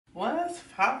What's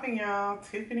popping, y'all?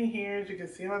 Tiffany here. As you can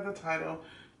see by the title,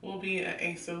 will be an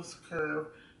Asos Curve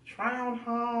try-on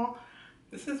haul.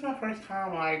 This is my first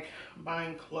time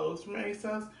buying clothes from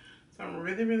Asos, so I'm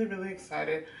really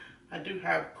excited. I do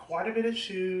have quite a bit of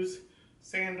shoes,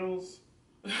 sandals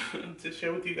to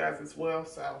share with you guys as well.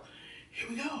 So here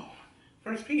we go.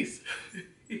 First piece.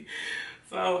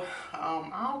 So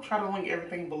I'll try to link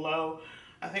everything below.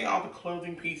 I think all the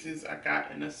clothing pieces I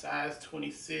got in a size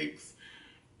 26.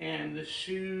 And the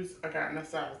shoes I got in a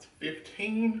size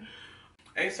 15.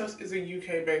 Asos is a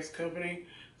UK based company,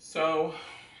 so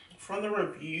from the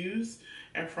reviews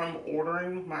and from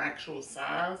ordering my actual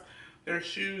size, their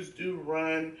shoes do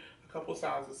run a couple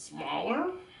sizes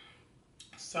smaller.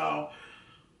 So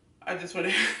I just went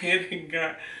ahead and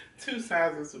got two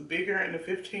sizes bigger, and the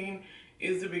 15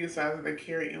 is the biggest size that they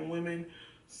carry in women.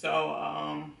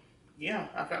 So yeah,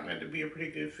 I found that to be a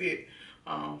pretty good fit.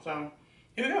 So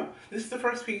here we go. This is the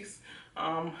first piece.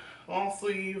 Long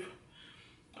sleeve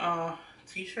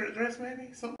t-shirt dress,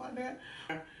 maybe something like that.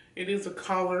 It is a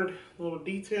collared little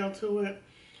detail to it.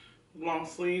 Long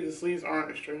sleeve. The sleeves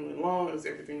aren't extremely long, as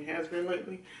everything has been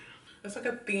lately. It's like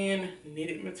a thin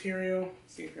knitted material.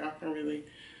 See if y'all can really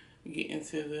get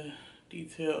into the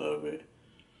detail of it.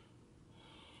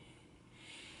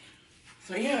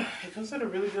 So yeah, it comes at a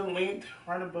really good length,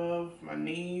 right above my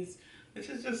knees. This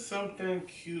is just something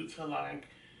cute to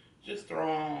just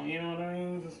throw on, you know what I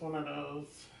mean? Just one of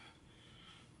those.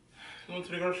 Go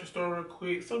to the grocery store real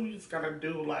quick. Something you just gotta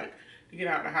do to get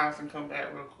out of the house and come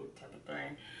back real quick type of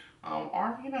thing.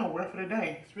 Or, you know, wear for the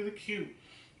day. It's really cute.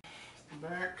 The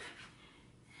back.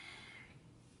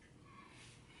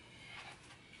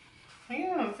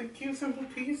 Yeah, it's a cute, simple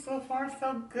piece. So far,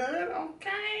 so good.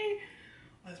 Okay.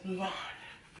 Let's move on.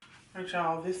 Alright,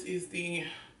 y'all. This is the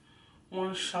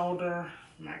one shoulder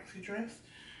maxi dress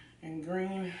in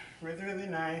green. Really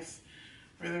nice.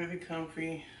 Really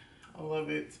comfy. I love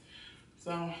it.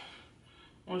 So,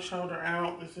 one shoulder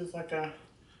out. This is like a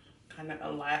kind of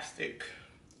elastic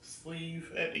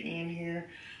sleeve at the end here.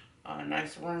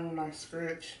 Nice room, nice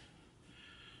stretch.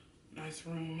 Nice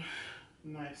room,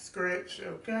 nice stretch.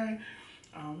 Okay.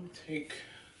 Take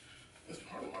this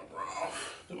part of my bra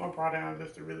off. Put my bra down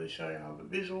just to really show y'all the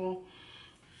visual.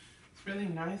 It's really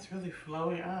nice, really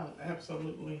flowy. I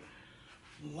absolutely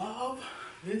love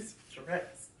this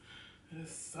dress. It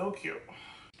is so cute.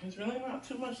 There's really not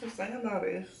too much to say about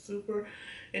it. It's super,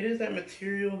 it is that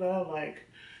material though,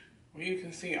 where you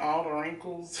can see all the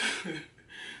wrinkles. So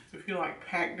if you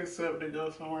pack this up to go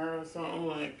somewhere or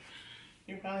something,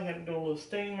 you probably have to do a little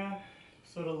steamer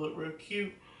so it'll look real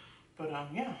cute. But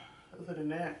yeah, other than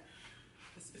that,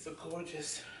 it's a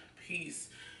gorgeous piece.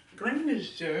 Green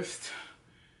is just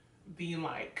the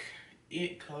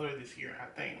it color this year, I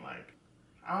think.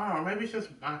 I don't know, maybe it's just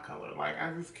my color.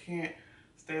 I just can't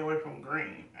stay away from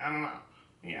green. I don't know.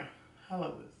 Yeah, I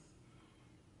love this.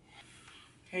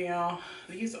 Okay, y'all,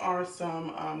 these are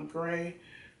some gray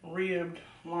ribbed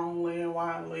long leg,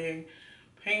 wide leg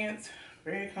pants.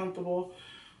 Very comfortable.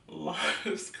 A lot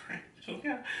of scratch. Look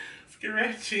how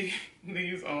scratchy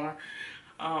these are.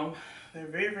 They're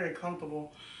very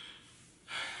comfortable.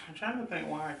 I'm trying to think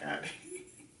why I got these.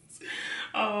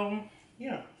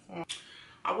 Yeah. So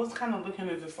I was kind of looking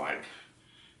to just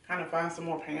kind of find some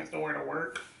more pants to wear to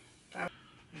work.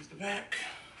 Here's the back.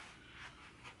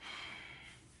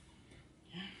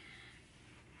 Yeah.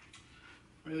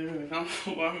 Really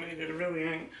comfortable. I mean, it really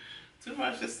ain't too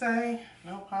much to say.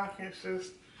 No pockets,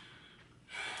 just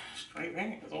straight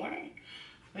pants away.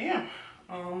 So yeah,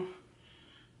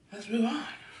 let's move on.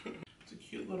 It's a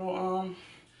cute little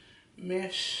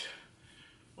mesh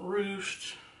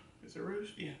ruched. Is it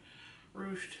ruched? Yeah,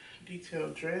 ruched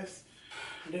detailed dress.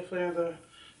 I definitely have to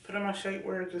put on my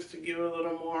shapewear just to give it a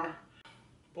little more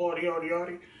body.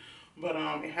 But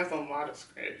it has a lot of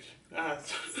scratch.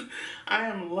 Guys, I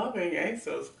am loving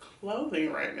Asos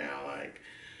clothing right now.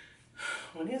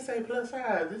 When you say plus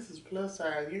size, this is plus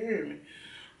size. You hear me?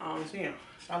 So yeah,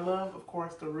 so I love, of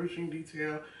course, the ruching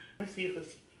detail. Let's see if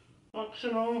it's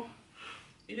functional.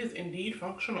 It is indeed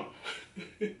functional.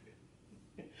 You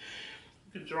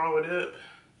could draw it up,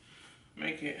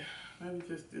 make it, maybe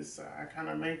just this side, kind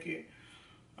of make it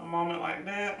a moment like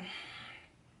that.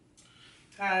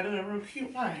 Tie it up real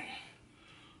cute, right?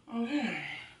 Okay.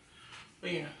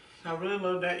 But yeah, I really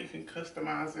love that. You can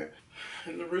customize it.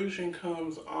 And the ruching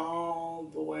comes all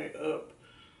the way up,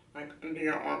 under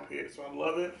your armpit. So I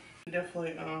love it.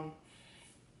 Definitely,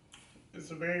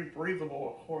 it's a very breathable,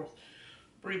 of course,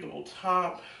 breathable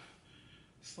top.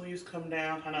 Sleeves come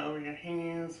down kind of over your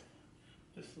hands.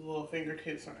 Just the little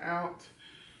fingertips are out.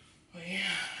 But yeah,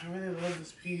 I really love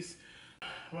this piece.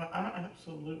 But I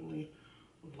absolutely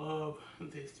Love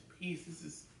this piece. This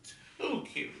is too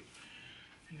cute.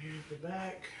 And here's the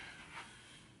back.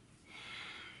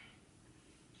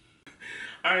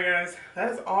 Alright guys,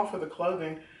 that's all for the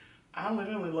clothing. I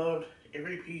literally loved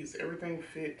every piece. Everything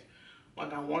fit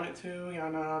like I wanted to.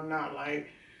 Y'all know I'm not like,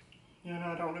 you know,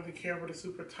 I don't really care for the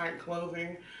super tight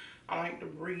clothing. I like to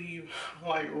breathe. I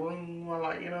like room. I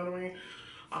like, you know what I mean?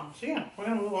 So yeah, we're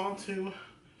gonna move on to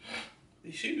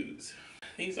the shoes.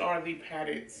 These are the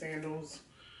padded sandals.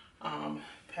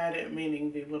 Padded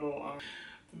meaning the little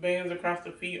the bands across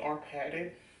the feet are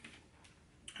padded.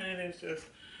 And it is just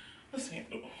a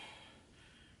sandal.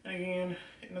 And again,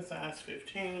 in a size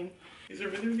 15. These are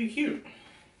really, really cute.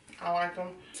 I like them.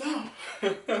 So,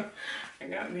 I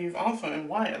got these also in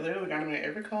white. I literally got them in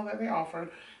every color that they offered.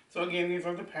 So again, these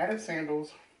are the padded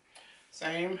sandals.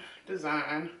 Same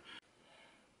design.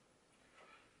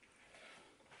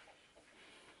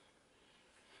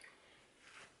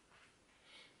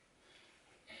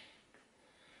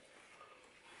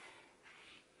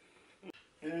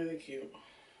 Really, really cute.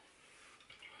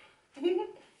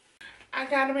 I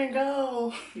got them in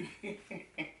gold.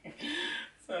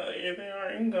 So here they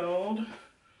are in gold.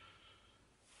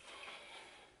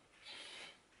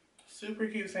 Super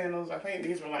cute sandals. I think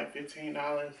these were like $15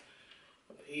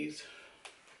 a piece.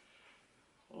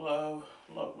 Love,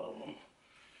 love, love them.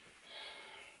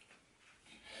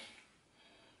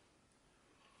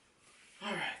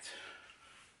 All right.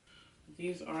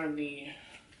 These are the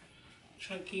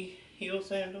chunky heel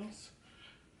sandals.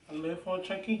 I live for a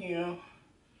chunky heel.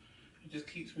 It just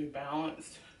keeps me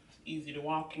balanced. It's easy to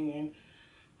walk in.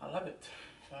 I love it.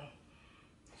 So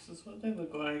this is what they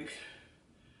look like.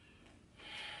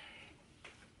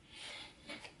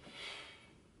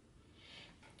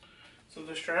 So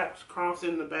the straps cross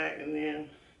in the back and then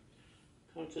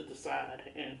come to the side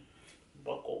and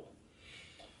buckle.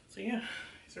 So yeah,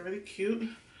 these are really cute.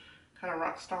 Kind of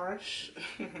rock starish.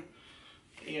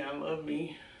 Yeah, I love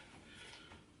me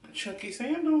a chunky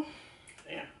sandal.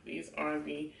 Yeah, these are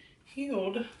the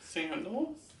heeled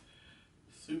sandals.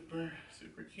 Super,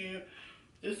 super cute.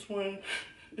 This one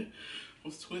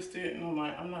was twisted and I'm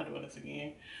like, I'm not doing this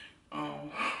again.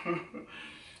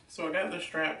 So I got the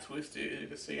strap twisted. You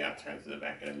can see I'll turn to the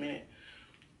back in a minute.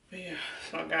 But yeah,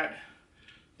 so I got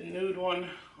the nude one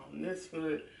on this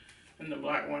foot and the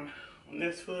black one on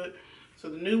this foot. So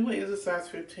the nude one is a size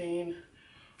 15.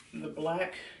 The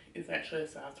black is actually a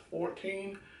size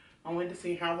 14. I wanted to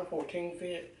see how the 14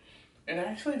 fit. It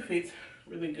actually fits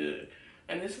really good.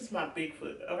 And this is my big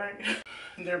foot, okay?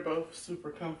 They're both super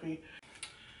comfy.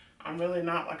 I'm really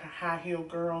not like a high heel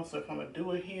girl, so if I'm gonna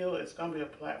do a heel, it's gonna be a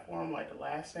platform like the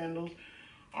last sandals,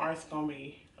 or it's gonna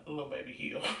be a little baby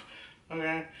heel,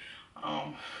 okay?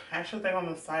 I actually think on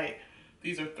the site,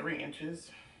 these are 3 inches.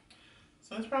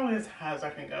 So it's probably as high as I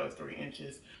can go is 3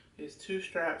 inches. There's 2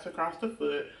 straps across the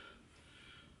foot,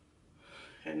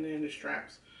 and then the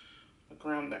straps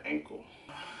around the ankle.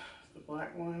 The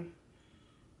black one.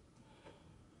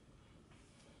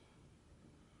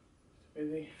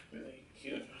 Really, really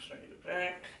cute. I'll show you the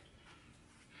back.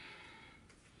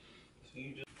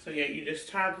 So yeah, you just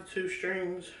tie the 2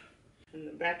 strings in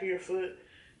the back of your foot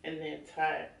and then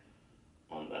tie it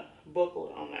on the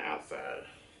buckle on the outside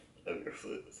of your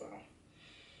foot. So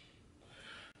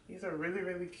these are really,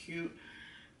 really cute.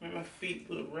 Make my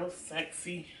feet look real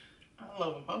sexy. I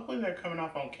love them. Hopefully they're coming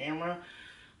off on camera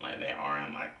like they are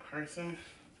in like person.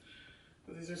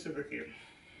 But these are super cute.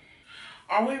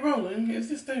 Are we rolling? Is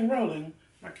this thing rolling?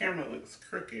 My camera looks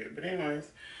crooked, but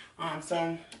anyways. So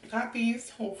I got these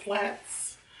whole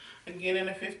flats again in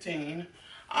a 15.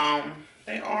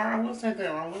 They are, I will say they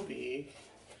are a little big.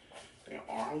 They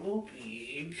are a little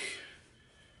big.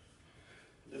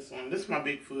 This is my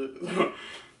big foot.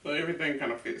 So everything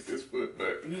kind of fits this foot,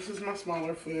 but this is my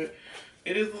smaller foot.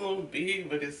 It is a little big,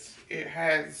 but it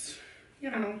has, you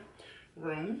know,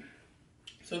 room.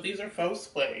 So these are faux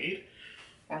suede.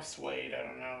 Or suede, I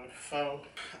don't know if faux.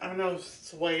 I don't know if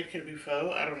suede could be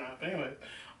faux. I don't know. But anyway,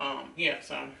 yeah,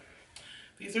 so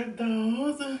these are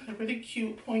those. They're really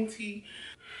cute, pointy.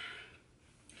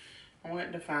 I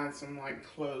wanted to find some like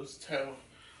closed toe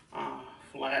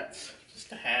flats just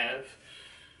to have.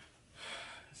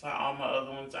 It's like all my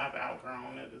other ones I've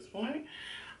outgrown at this point.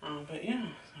 But yeah,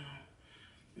 so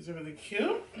these are really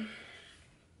cute.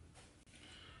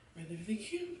 Really, really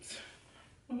cute.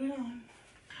 Moving on.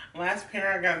 Last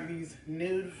pair, I got these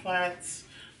nude flats,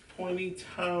 pointy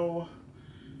toe.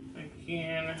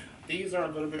 Again, these are a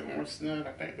little bit more snug,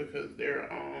 I think, because they're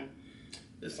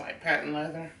it's like patent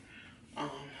leather.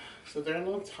 So they're a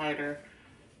little tighter,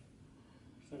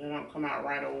 so they don't come out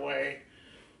right away.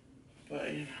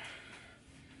 But you know,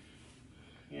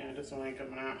 yeah, Yeah, this one ain't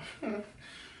coming out. So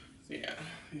yeah,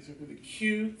 these are really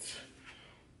cute.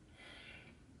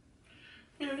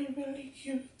 Really, really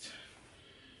cute.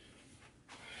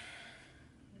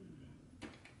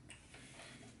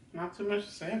 Not too much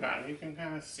to say about it. You can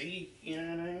kind of see, you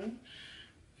know what I mean?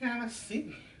 Kind of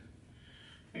see.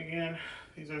 Again,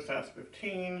 these are size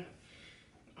 15.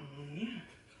 Yeah.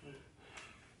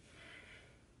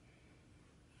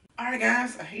 Alright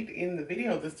guys, I hate to end the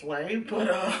video this way, but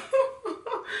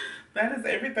that is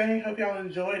everything. Hope y'all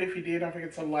enjoyed. If you did, don't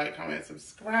forget to like, comment,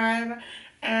 subscribe.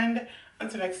 And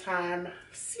until next time,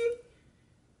 see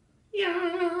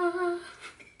ya.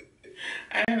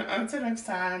 And until next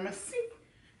time, see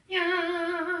ya.